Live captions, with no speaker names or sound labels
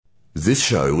This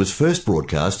show was first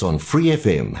broadcast on Free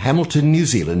FM, Hamilton, New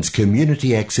Zealand's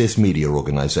community access media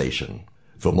organisation.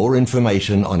 For more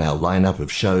information on our lineup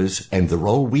of shows and the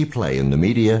role we play in the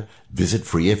media, visit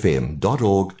freefm.org.nz.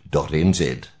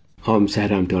 Om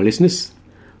Saram to our listeners.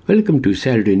 Welcome to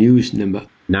Saturday News number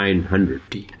 900.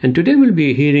 And today we'll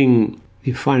be hearing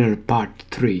the final part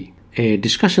 3, a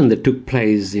discussion that took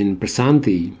place in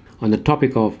Prasanthi on the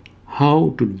topic of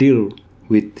how to deal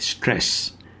with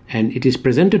stress. And it is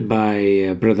presented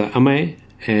by Brother Amay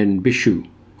and Bishu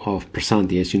of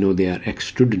Prasanthi. As you know, they are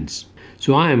ex-students.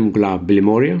 So I am Gulab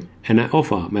Bilimoria, and I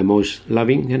offer my most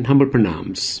loving and humble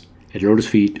pranams at lotus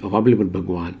feet of our beloved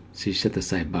Bhagwan, Sri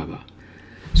Sai Baba.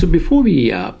 So before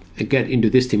we get into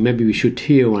this thing, maybe we should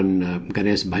hear one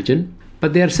Ganesh Bhajan.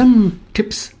 But there are some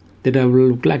tips that I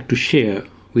would like to share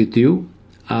with you.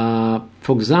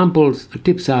 For example, the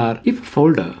tips are: keep a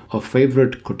folder of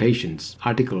favorite quotations,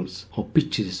 articles, or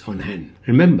pictures on hand.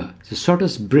 Remember, the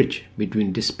shortest bridge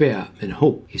between despair and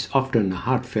hope is often a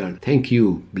heartfelt "Thank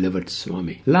you, beloved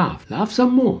Swami." Laugh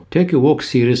some more. Take your work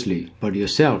seriously, but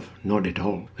yourself not at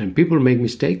all. When people make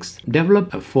mistakes,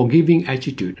 develop a forgiving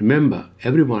attitude. Remember,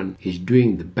 everyone is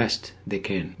doing the best they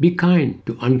can. Be kind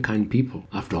to unkind people.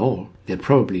 After all, they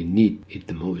probably need it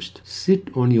the most.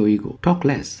 Sit on your ego. Talk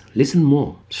less. Listen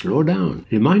more. Slow down.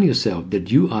 Remind yourself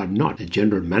that you are not the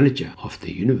general manager of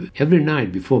the universe. Every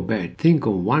night before bed, think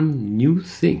of one new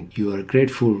thing you are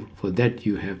grateful for that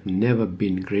you have never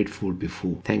been grateful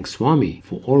before. Thank Swami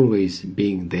for always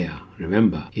being there.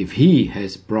 Remember, if he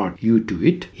has brought you to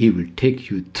it, he will take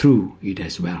you through it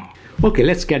as well. Okay,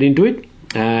 let's get into it.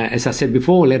 As I said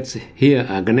before, let's hear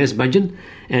Ganesh Bhajan,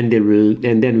 and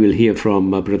then we'll hear from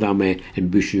Brother Amay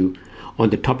and Bishu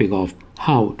on the topic of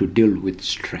how to deal with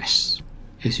stress.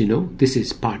 As you know, this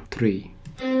is part 3.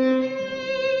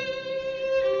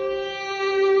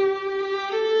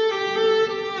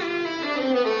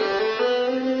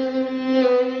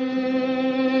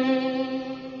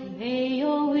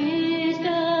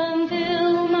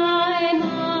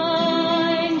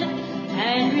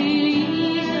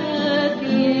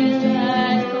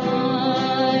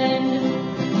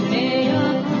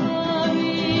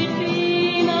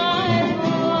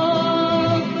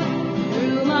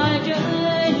 My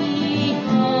journey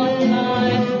on my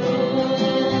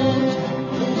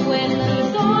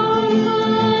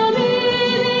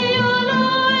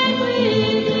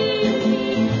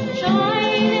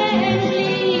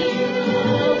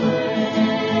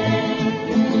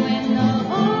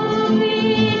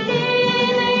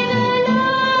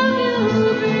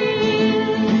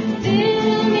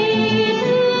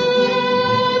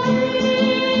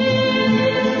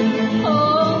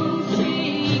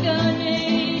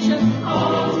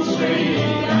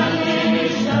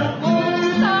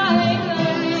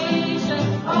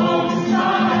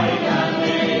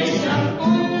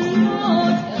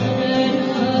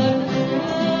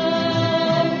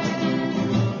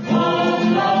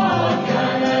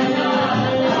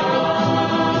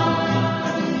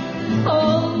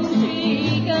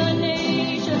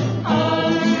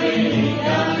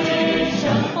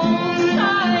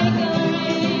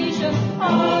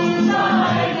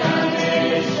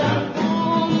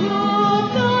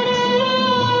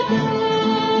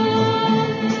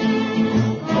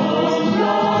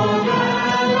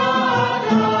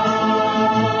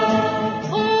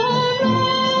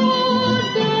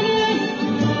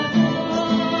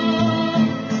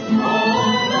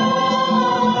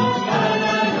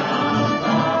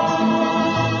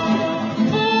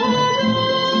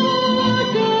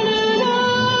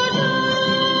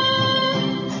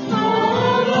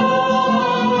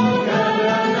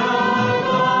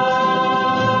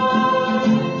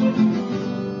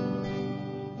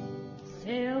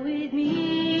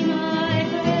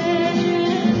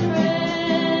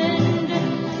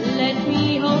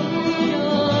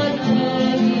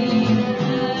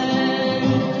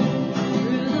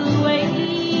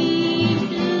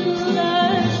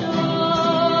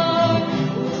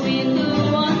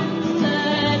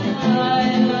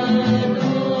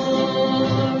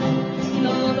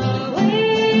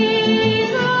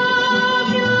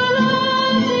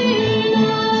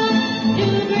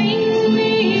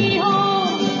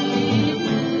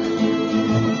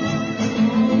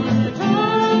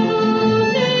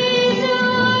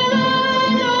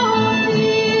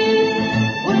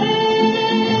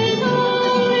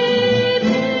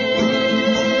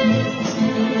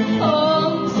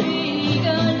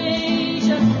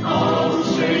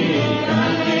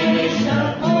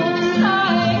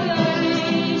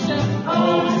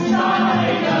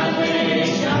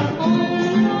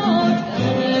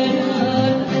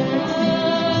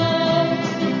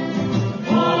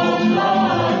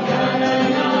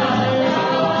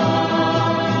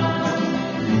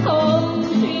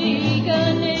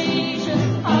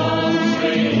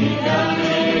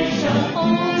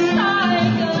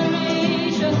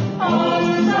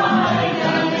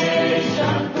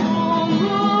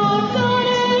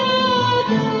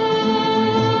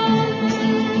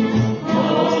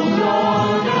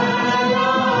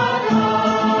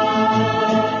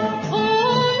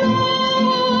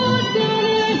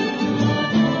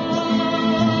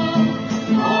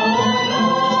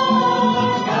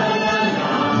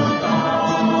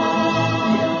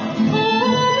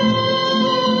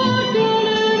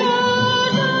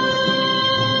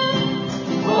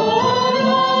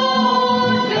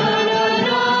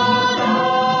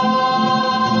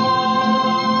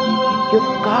your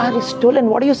car is stolen.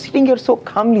 What are you sitting here so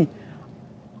calmly?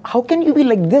 How can you be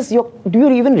like this? Do you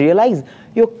even realize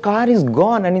your car is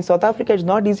gone? And in South Africa, it's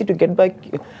not easy to get back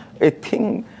a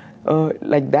thing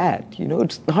like that.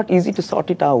 It's not easy to sort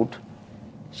it out.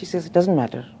 She says, it doesn't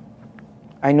matter.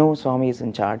 I know Swami is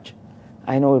in charge.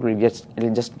 I know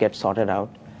it'll just get sorted out.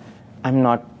 I'm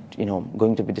not,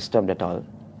 going to be disturbed at all.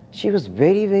 She was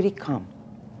very, very calm.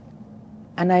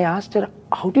 And I asked her,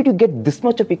 how did you get this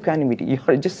much of equanimity?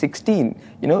 You're just 16.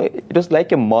 It was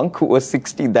like a monk who was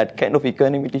 60. That kind of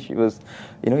equanimity she was,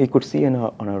 you could see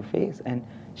on her face. And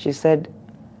she said,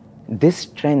 this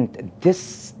strength,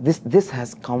 this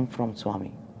has come from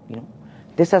Swami.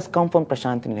 This has come from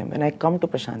Prashanti Nilayam. When I come to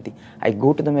Prashanti, I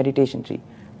go to the meditation tree.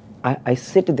 I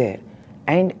sit there.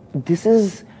 And this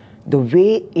is the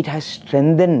way it has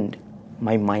strengthened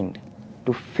my mind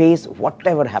to face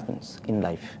whatever happens in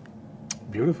life.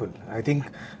 Beautiful. I think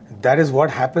that is what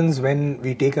happens when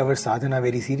we take our sadhana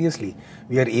very seriously.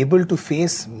 We are able to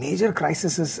face major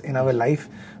crises in our life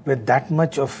with that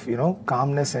much of,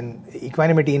 calmness and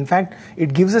equanimity. In fact,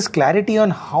 it gives us clarity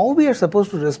on how we are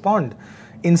supposed to respond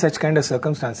in such kind of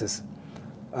circumstances.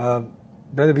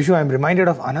 Brother Vishu, I'm reminded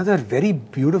of another very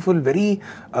beautiful, very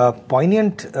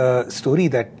poignant story,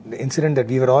 the incident that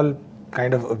we were all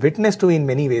kind of a witness to in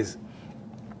many ways.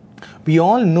 We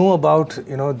all know about,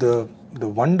 the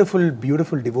wonderful,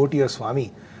 beautiful devotee of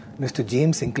Swami, Mr.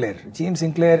 James Sinclair. James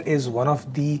Sinclair is one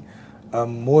of the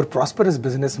more prosperous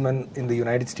businessmen in the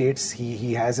United States.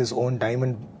 He has his own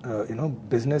diamond,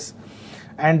 business,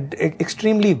 and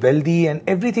extremely wealthy and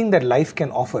everything that life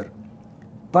can offer.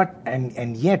 But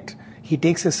and yet he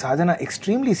takes his sadhana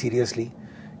extremely seriously.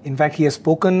 In fact, he has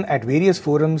spoken at various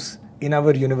forums in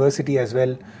our university as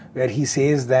well, where he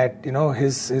says that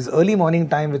his early morning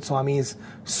time with Swami is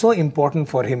so important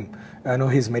for him.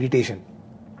 His meditation.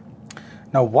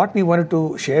 Now, what we wanted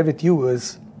to share with you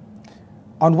is,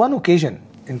 on one occasion,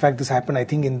 in fact, this happened, I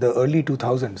think, in the early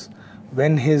 2000s,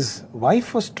 when his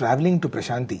wife was traveling to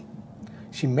Prashanti,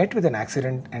 she met with an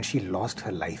accident and she lost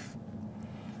her life.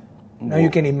 Now,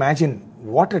 you can imagine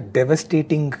what a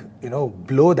devastating,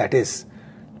 blow that is,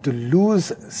 to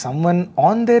lose someone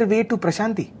on their way to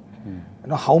Prashanti.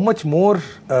 How much more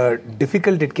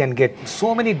difficult it can get.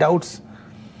 So many doubts.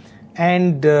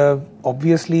 And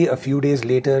obviously, a few days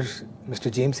later, Mr.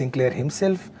 James Sinclair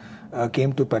himself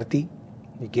came to Parthi.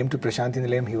 He came to Prashanti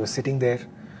Nilayam. He was sitting there.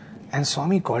 And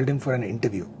Swami called him for an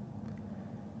interview.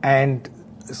 And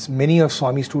many of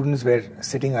Swami's students were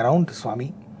sitting around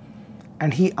Swami.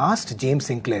 And he asked James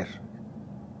Sinclair,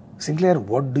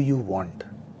 what do you want?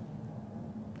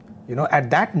 At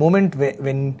that moment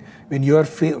when you're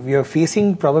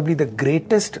facing probably the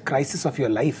greatest crisis of your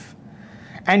life,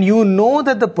 and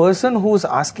that the person who's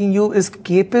asking you is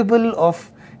capable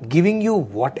of giving you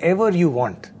whatever you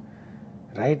want,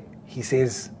 right? He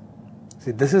says, see,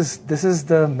 this is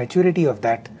the maturity of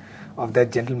that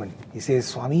gentleman. He says,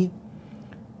 Swami,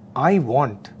 I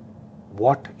want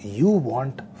what you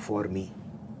want for me.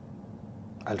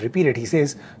 I'll repeat it. He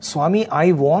says, Swami,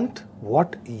 I want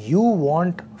what you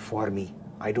want for me.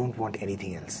 I don't want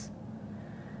anything else.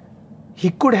 He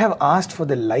could have asked for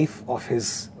the life of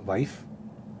his wife,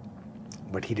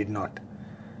 but he did not.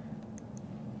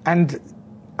 And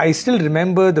I still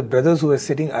remember the brothers who were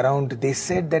sitting around, they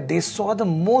said that they saw the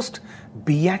most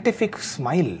beatific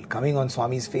smile coming on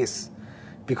Swami's face.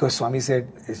 Because Swami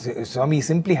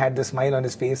simply had the smile on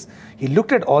his face. He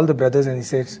looked at all the brothers and he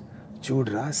said,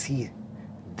 Chudra, see,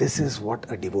 this is what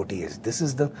a devotee is. This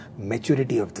is the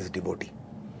maturity of this devotee.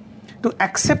 To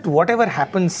accept whatever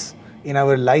happens in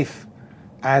our life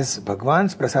as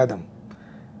Bhagwan's prasadam,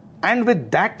 and with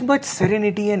that much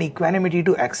serenity and equanimity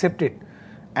to accept it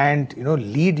and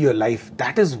lead your life,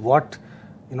 that is what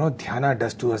dhyana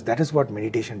does to us. That is what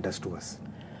meditation does to us.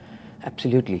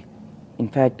 Absolutely. In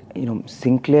fact,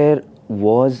 Sinclair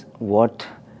was what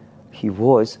he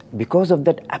was because of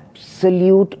that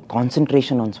absolute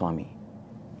concentration on Swami.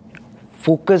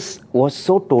 Focus was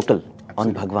so total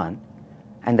on Bhagwan,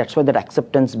 and that's why that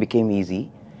acceptance became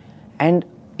easy. And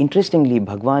interestingly,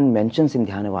 Bhagwan mentions in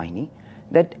Dhyana Vahini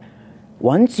that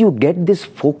once you get this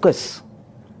focus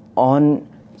on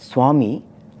Swami,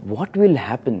 what will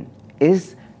happen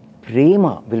is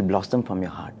prema will blossom from your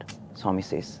heart, Swami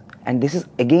says. And this is,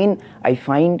 again, I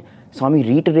find Swami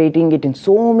reiterating it in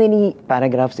so many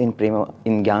paragraphs in Prema,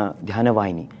 in Dhyana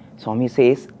Vahini. Swami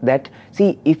says that,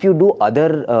 see, if you do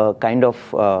other kind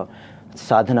of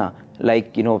sadhana,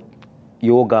 like,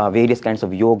 yoga, various kinds of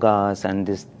yogas and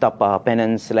this tapa,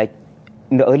 penance, like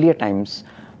in the earlier times,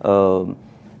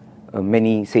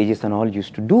 many sages and all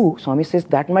used to do, Swami says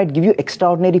that might give you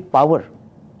extraordinary power.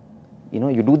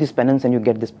 You do this penance and you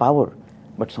get this power.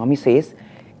 But Swami says,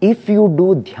 if you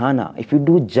do dhyana, if you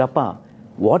do japa,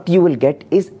 what you will get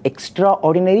is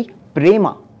extraordinary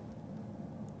prema.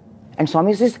 And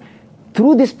Swami says,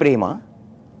 through this prema,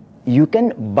 you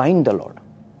can bind the Lord.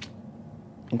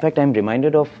 In fact, I am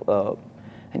reminded of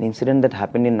an incident that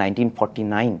happened in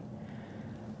 1949.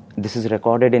 This is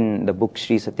recorded in the book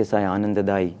Sri Satya Sai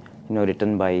Anandadai,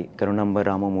 written by Karunamba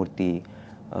Ramamurthy,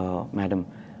 madam.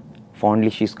 Fondly,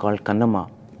 she is called Kannamma.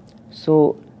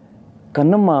 So,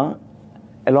 Kannamma,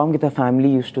 along with her family,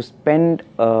 used to spend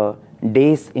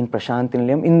days in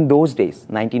Prashantinilayam. In those days,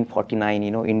 1949,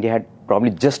 India had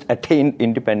probably just attained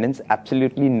independence.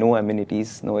 Absolutely no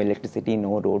amenities, no electricity,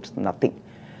 no roads, nothing.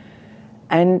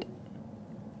 And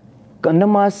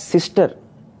Kannamma's sister,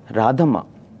 Radhamma,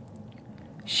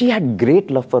 she had great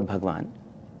love for Bhagwan,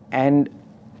 and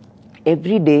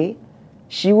every day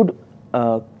she would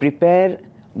prepare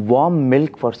warm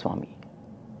milk for Swami.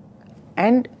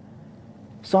 And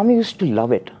Swami used to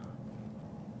love it.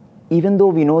 Even though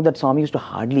we know that Swami used to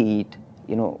hardly eat,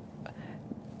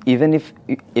 even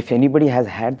if anybody has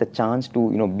had the chance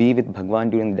to be with Bhagwan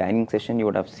during the dining session, you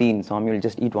would have seen Swami will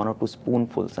just eat 1 or 2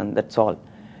 spoonfuls and that's all.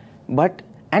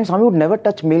 And Swami would never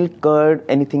touch milk, curd,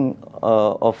 anything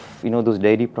of those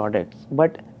dairy products.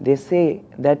 But they say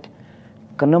that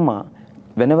Kannamma,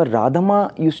 whenever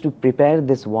Radhamma used to prepare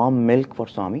this warm milk for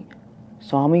Swami,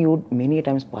 Swami would many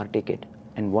times partake it.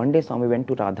 And one day Swami went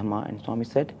to Radhamma and Swami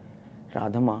said,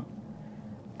 Radhamma,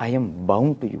 I am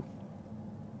bound to you.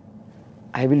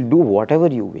 I will do whatever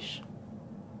you wish.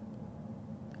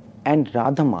 And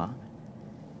Radhamma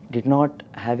did not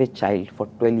have a child for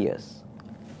 12 years.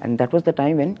 And that was the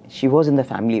time when she was in the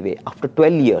family way, after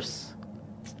 12 years.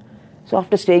 So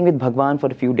after staying with Bhagwan for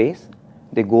a few days,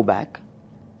 they go back.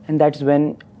 And that's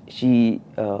when she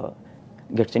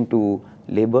gets into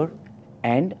labor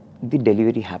and the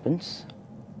delivery happens.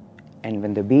 And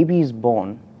when the baby is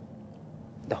born,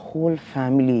 the whole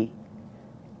family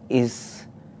is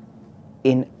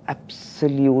in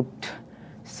absolute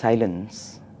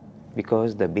silence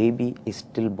because the baby is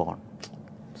stillborn.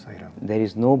 There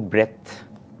is no breath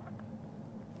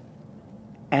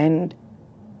and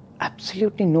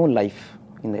absolutely no life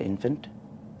in the infant.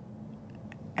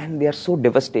 And they are so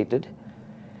devastated.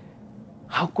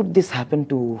 How could this happen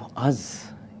to us?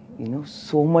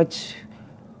 So much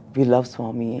we love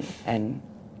Swami and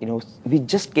we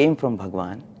just came from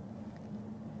Bhagwan.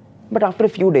 But after a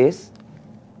few days,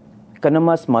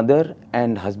 Kannamma's mother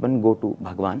and husband go to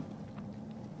Bhagwan.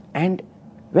 And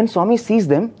when Swami sees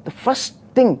them, the first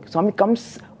thing, Swami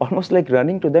comes almost like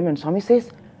running to them and Swami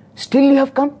says, still you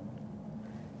have come?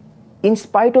 In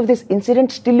spite of this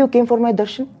incident, still you came for my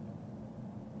darshan?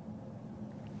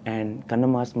 And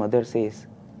Kannamma's mother says,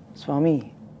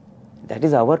 Swami, that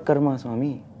is our karma,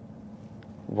 Swami.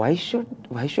 Why should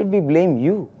we blame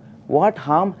you? What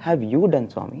harm have you done,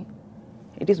 Swami?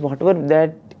 It is whatever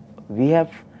that we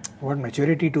have. What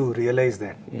maturity to realize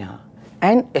that. Yeah.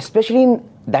 And especially in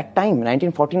that time,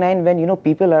 1949, when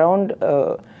people around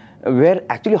were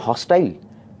actually hostile.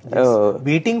 Yes.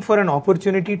 Waiting for an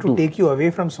opportunity to take you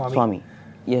away from Swami.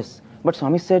 Yes. But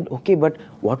Swami said, okay, but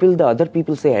what will the other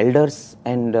people say, elders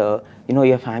and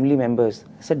your family members?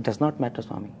 I said, does not matter,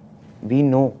 Swami. We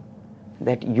know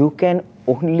that you can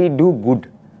only do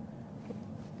good.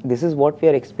 This is what we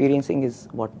are experiencing, is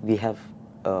what we have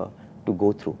to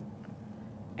go through.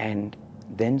 And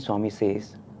then Swami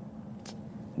says,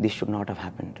 this should not have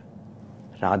happened.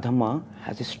 Radhamma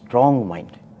has a strong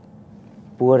mind.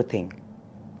 Poor thing.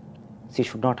 She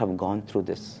should not have gone through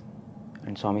this.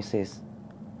 And Swami says,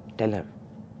 tell her,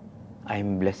 I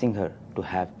am blessing her to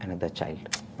have another child.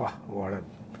 Wow, what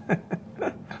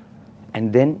a...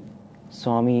 And then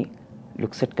Swami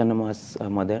looks at Kannamma's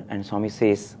mother and Swami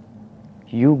says,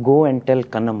 you go and tell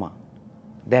Kannamma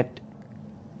that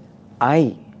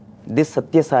I, this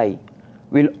Satya Sai,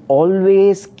 will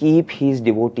always keep his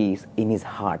devotees in his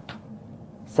heart.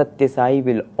 Satya Sai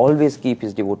will always keep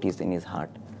his devotees in his heart.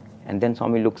 And then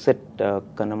Swami looks at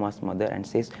Kannamma's mother and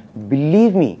says,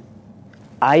 believe me,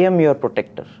 I am your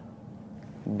protector.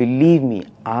 Believe me,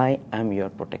 I am your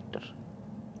protector.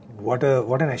 What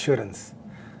an assurance.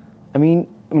 I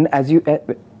mean, as you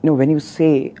when you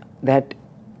say that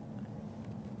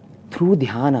through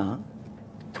dhyana,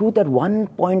 through that one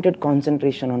pointed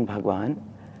concentration on Bhagwan,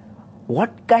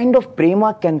 what kind of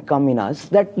prema can come in us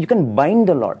that you can bind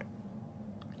the Lord?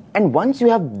 And once you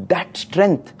have that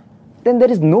strength, then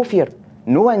there is no fear,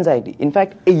 no anxiety. In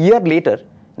fact, a year later,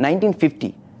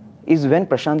 1950, is when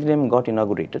Prashantinilayam got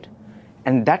inaugurated.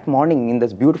 And that morning, in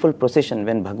this beautiful procession,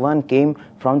 when Bhagwan came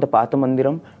from the Patha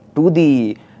Mandiram to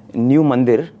the new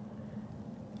Mandir,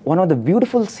 one of the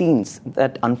beautiful scenes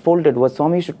that unfolded was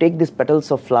Swami used to take these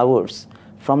petals of flowers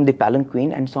from the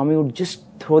palanquin and Swami would just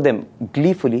throw them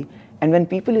gleefully. And when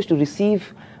people used to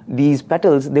receive these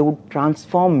petals, they would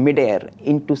transform midair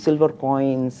into silver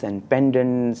coins and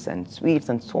pendants and sweets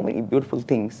and so many beautiful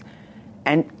things.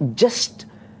 And just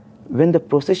when the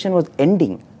procession was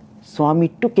ending, Swami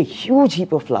took a huge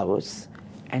heap of flowers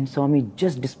and Swami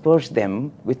just dispersed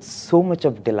them with so much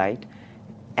of delight.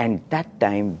 And that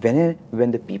time,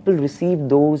 when the people received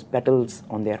those petals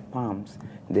on their palms,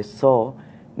 they saw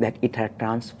that it had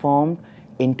transformed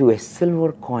into a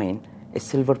silver coin, a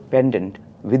silver pendant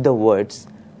with the words,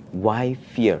 "Why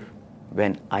fear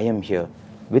when I am here?"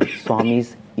 with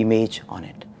Swami's image on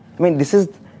it. I mean, this is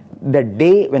the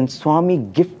day when Swami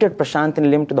gifted Prashant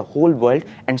Nilayam to the whole world,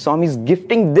 and Swami is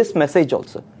gifting this message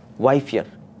also. Why fear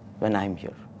when I am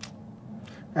here?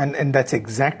 And that's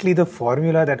exactly the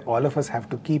formula that all of us have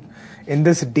to keep in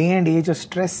this day and age of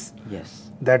stress. Yes.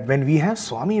 That when we have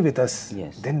Swami with us,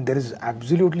 Yes. then there is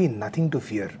absolutely nothing to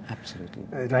fear. Absolutely.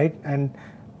 Right? And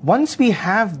once we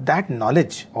have that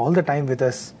knowledge all the time with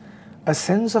us, a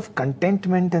sense of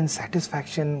contentment and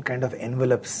satisfaction kind of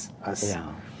envelops us.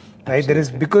 Yeah. Right? There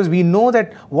is, because we know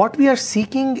that what we are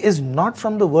seeking is not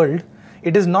from the world.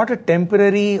 It is not a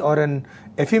temporary or an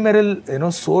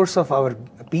ephemeral, source of our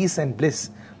peace and bliss,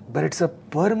 but it's a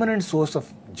permanent source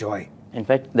of joy. In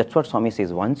fact, that's what Swami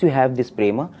says. Once you have this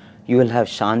prema, you will have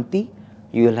shanti,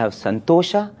 you will have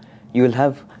santosha, you will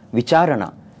have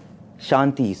vicharana.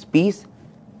 Shanti is peace,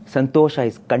 santosha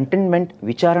is contentment,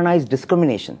 vicharana is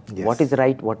discrimination. Yes. What is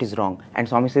right, what is wrong. And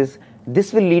Swami says,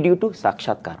 this will lead you to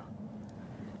sakshatkara.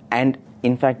 And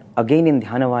in fact, again in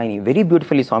Dhyanavahini, very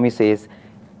beautifully Swami says,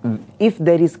 if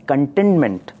there is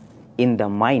contentment in the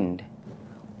mind,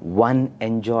 one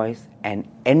enjoys an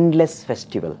endless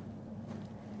festival.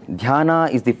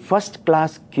 Dhyana is the first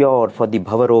class cure for the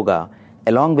bhavaroga.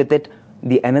 Along with it,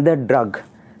 the another drug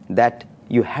that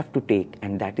you have to take,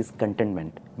 and that is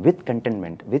contentment. With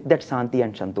that santi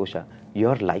and santosha,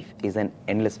 your life is an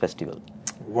endless festival.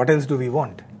 What else do we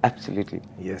want? Absolutely.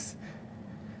 Yes.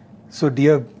 So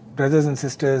dear brothers and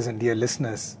sisters and dear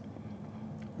listeners,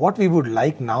 what we would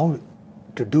like now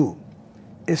to do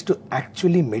is to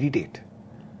actually meditate.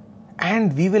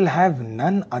 And we will have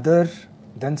none other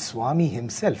than Swami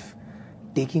himself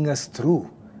taking us through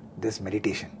this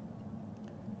meditation.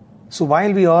 So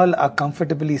while we all are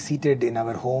comfortably seated in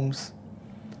our homes,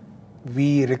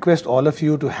 we request all of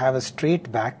you to have a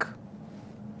straight back.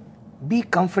 Be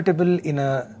comfortable in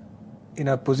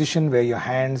a position where your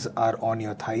hands are on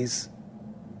your thighs,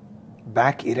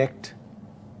 back erect.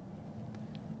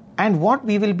 And what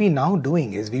we will be now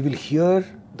doing is we will hear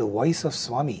the voice of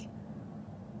Swami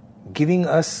giving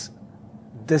us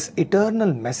this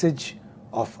eternal message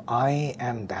of I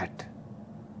am that,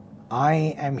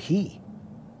 I am He,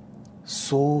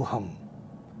 Soham.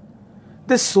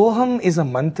 This Soham is a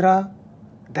mantra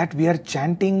that we are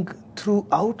chanting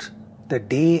throughout the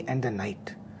day and the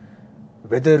night.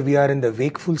 Whether we are in the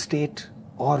wakeful state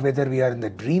or whether we are in the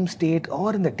dream state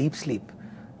or in the deep sleep,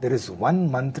 there is one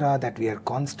mantra that we are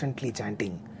constantly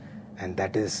chanting, and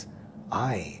that is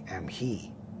I am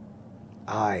He,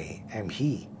 I am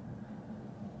He.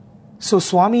 So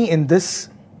Swami in this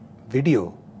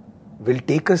video will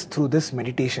take us through this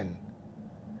meditation,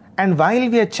 and while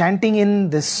we are chanting in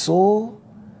this So,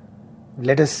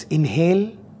 let us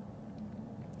inhale,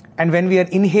 and when we are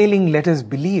inhaling, let us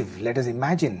believe, let us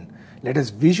imagine, let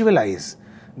us visualize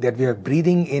that we are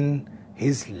breathing in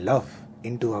His love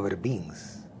into our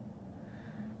beings.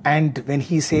 And when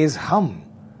He says hum,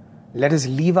 let us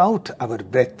leave out our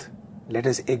breath, let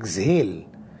us exhale,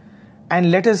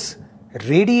 and let us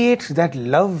radiate that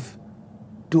love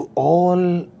to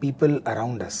all people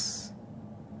around us.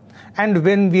 And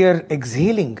when we are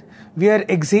exhaling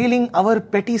our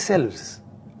petty selves,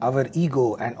 our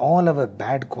ego and all our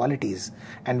bad qualities.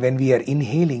 And when we are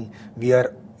inhaling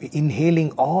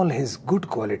all His good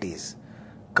qualities: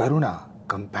 karuna,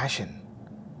 compassion;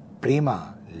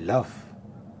 prema, love;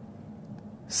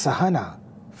 sahana,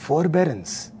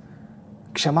 forbearance;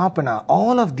 kshamapana.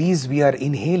 All of these we are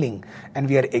inhaling, and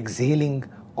we are exhaling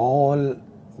all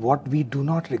what we do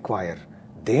not require.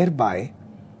 Thereby,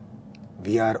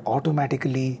 we are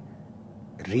automatically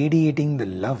radiating the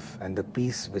love and the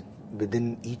peace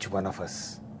within each one of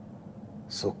us.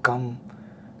 So come,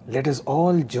 let us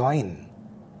all join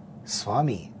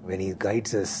Swami when he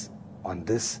guides us on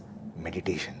this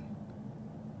meditation.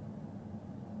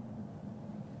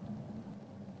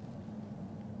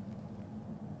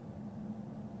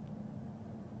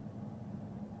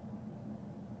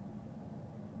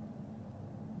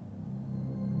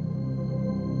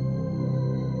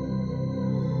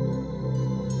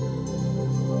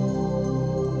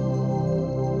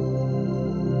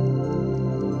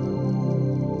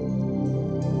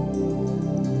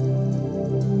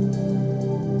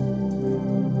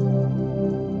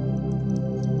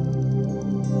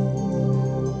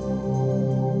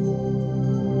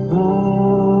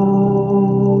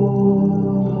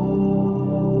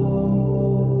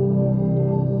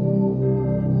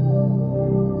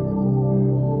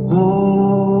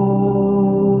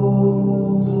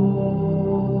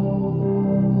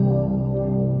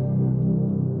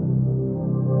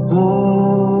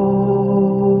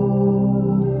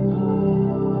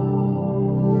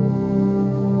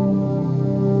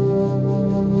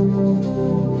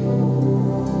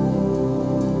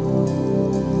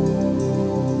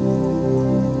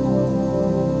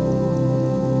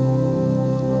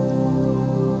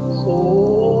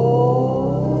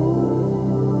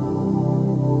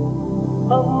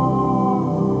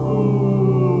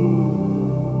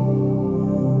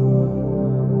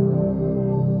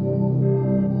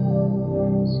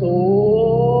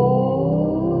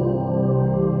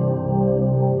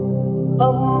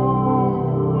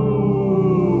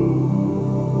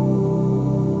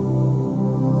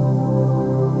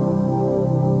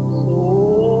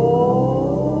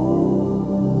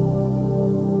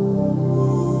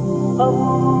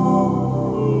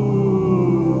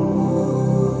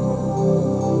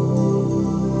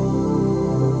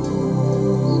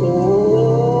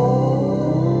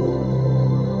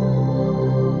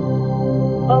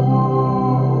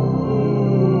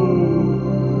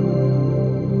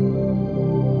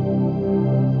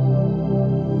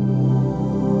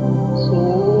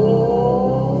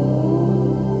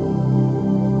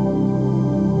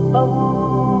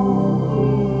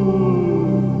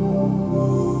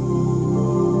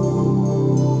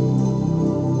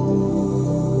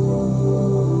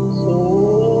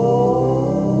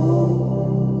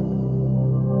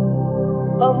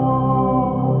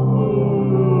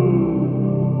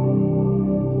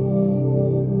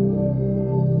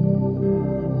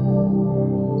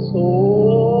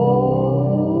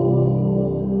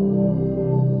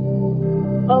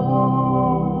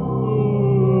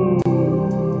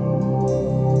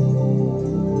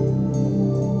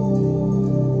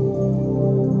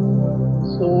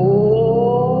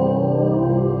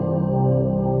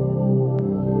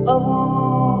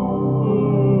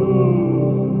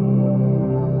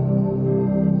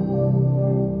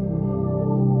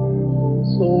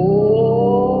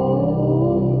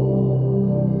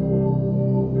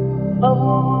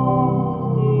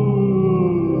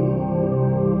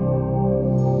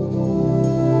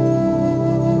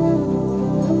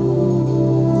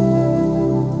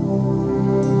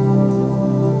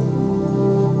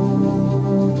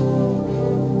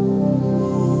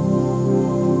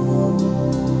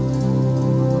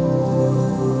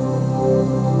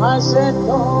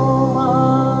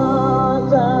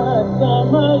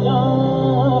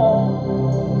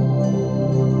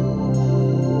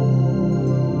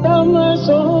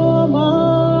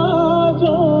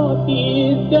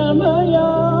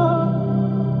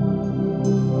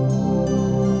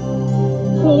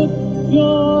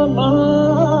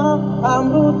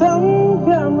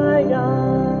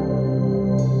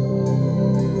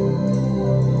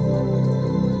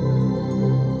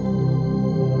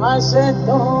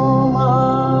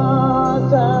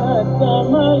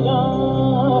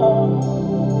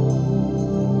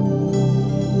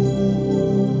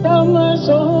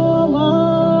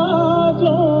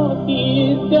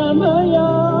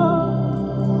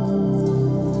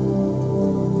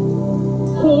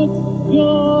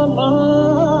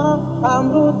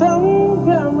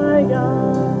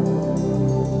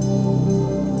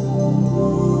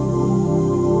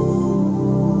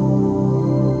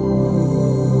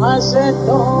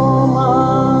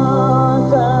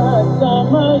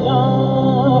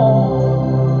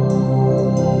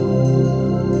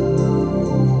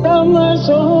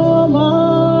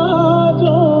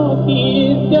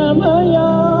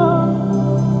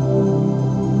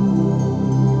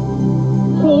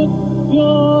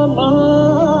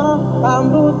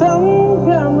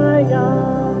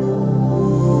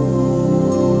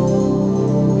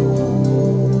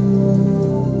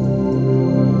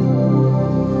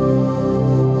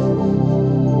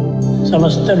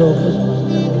 समस्त लोग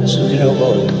सुखिनो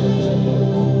भवन्तु।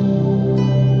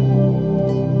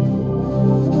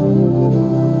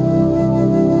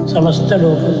 समस्त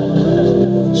लोग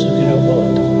सुखिनो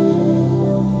भवन्तु।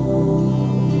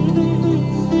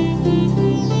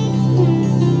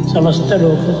 समस्त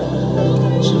लोग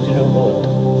सुखिनो भवन्तु।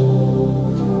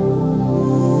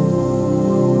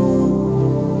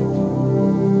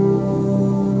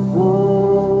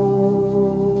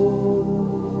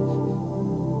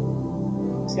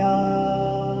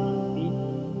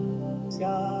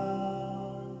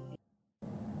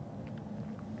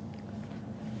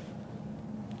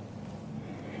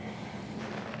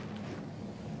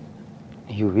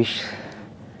 You wish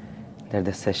that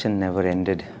the session never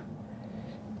ended.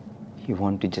 You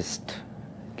want to just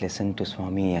listen to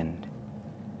Swami and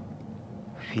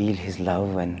feel his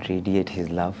love and radiate his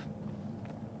love.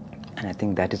 And I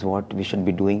think that is what we should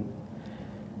be doing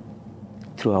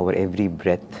through our every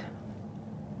breath.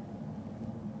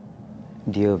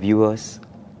 Dear viewers,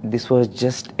 this was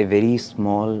just a very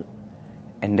small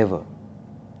endeavor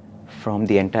from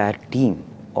the entire team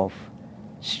of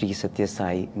Sri Satya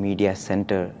Sai Media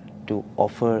Center to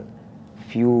offer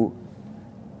few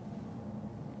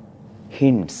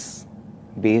hints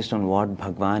based on what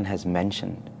Bhagwan has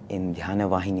mentioned in Dhyana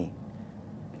Vahini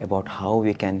about how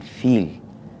we can feel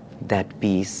that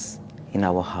peace in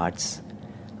our hearts.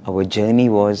 Our journey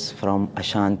was from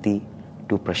Ashanti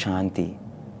to Prashanti,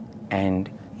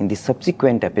 and in the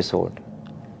subsequent episode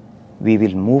we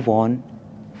will move on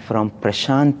from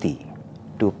Prashanti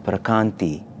to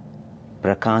Prakanti,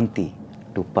 Prakanti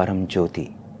to Param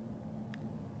Jyoti.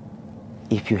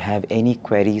 If you have any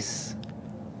queries,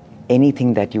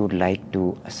 anything that you would like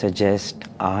to suggest,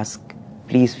 ask,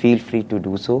 please feel free to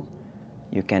do so.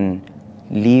 You can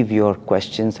leave your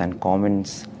questions and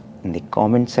comments in the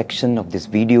comment section of this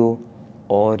video,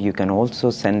 or you can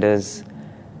also send us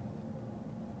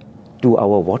to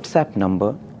our WhatsApp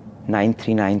number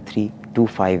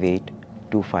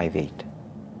 9393-258-258.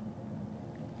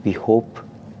 We hope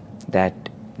that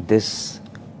this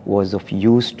was of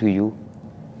use to you.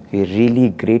 We're really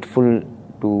grateful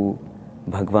to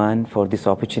Bhagwan for this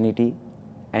opportunity,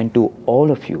 and to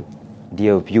all of you,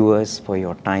 dear viewers, for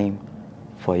your time,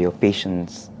 for your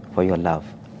patience, for your love.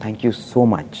 Thank you so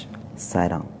much. Sai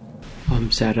Ram.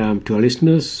 Sai Ram to our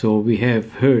listeners. So we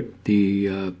have heard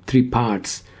the 3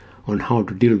 parts on how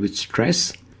to deal with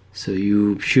stress. So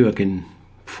you sure can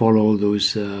follow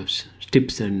those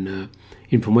tips and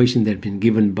information that have been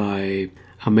given by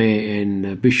Ame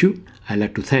and Bishu. I'd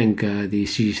like to thank the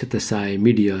Sri Sathya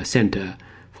Media Center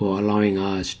for allowing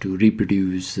us to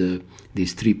reproduce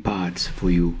these 3 parts for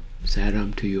you.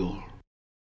 Saram to you all.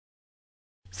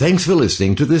 Thanks for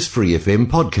listening to this Free FM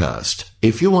podcast.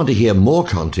 If you want to hear more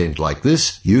content like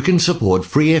this, you can support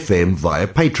Free FM via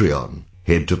Patreon.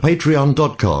 Head to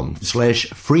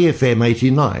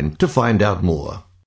patreon.com/freefm89 to find out more.